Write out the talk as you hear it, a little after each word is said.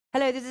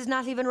Hello, this is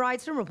Natalie van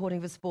Rydstrom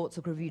reporting for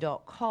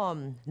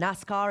Sportsbook.com.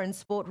 NASCAR and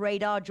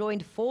Sportradar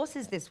joined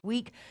forces this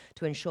week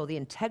to ensure the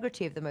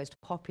integrity of the most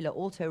popular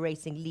auto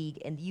racing league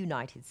in the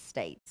United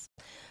States.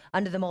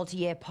 Under the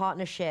multi-year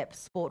partnership,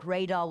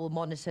 Sportradar will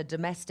monitor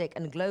domestic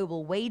and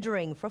global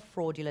wagering for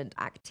fraudulent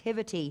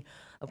activity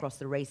across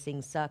the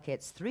racing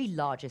circuit's three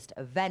largest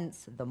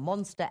events, the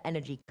Monster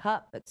Energy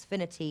Cup,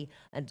 Xfinity,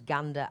 and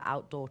Gander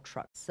Outdoor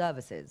Truck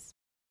Services.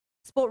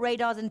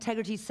 Sportradar's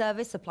Integrity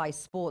Service supplies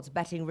sports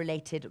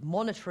betting-related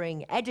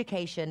monitoring,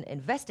 education,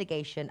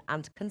 investigation,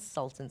 and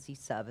consultancy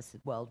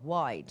services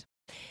worldwide.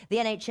 The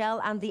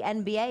NHL and the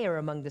NBA are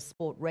among the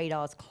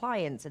Sportradar's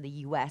clients in the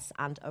US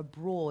and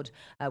abroad,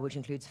 which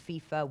includes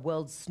FIFA,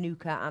 World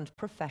Snooker, and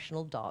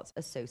Professional Darts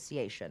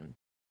Association.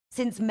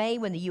 Since May,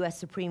 when the U.S.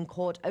 Supreme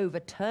Court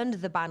overturned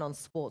the ban on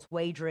sports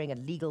wagering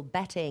and legal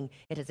betting,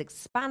 it has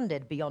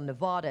expanded beyond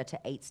Nevada to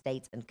 8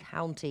 states and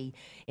county.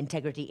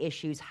 Integrity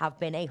issues have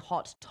been a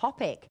hot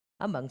topic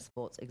among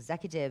sports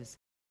executives.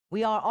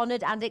 We are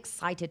honored and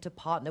excited to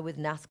partner with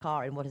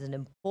NASCAR in what is an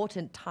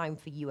important time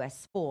for U.S.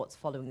 sports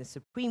following the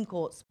Supreme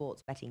Court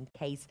sports betting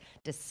case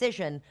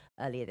decision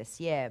earlier this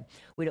year.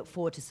 We look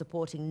forward to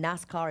supporting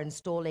NASCAR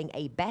installing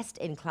a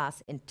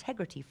best-in-class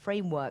integrity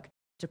framework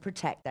to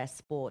protect their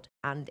sport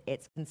and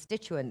its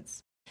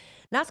constituents.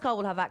 NASCAR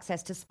will have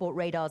access to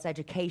Sportradar's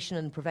education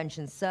and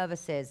prevention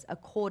services,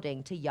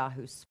 according to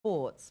Yahoo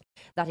Sports.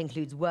 That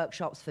includes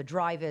workshops for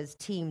drivers,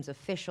 teams,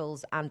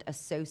 officials, and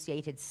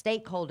associated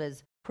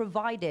stakeholders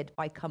provided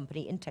by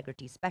company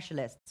integrity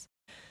specialists.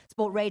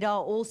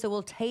 Sportradar also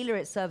will tailor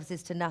its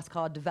services to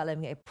NASCAR,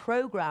 developing a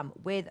program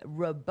with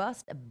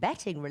robust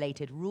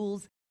betting-related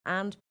rules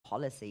and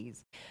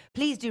policies.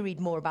 Please do read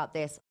more about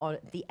this on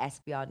the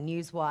SBR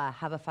Newswire.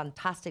 Have a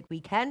fantastic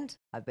weekend.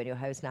 I've been your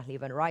host, Natalie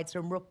van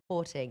Rydstrom,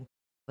 reporting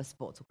for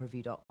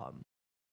Sportsbook.com.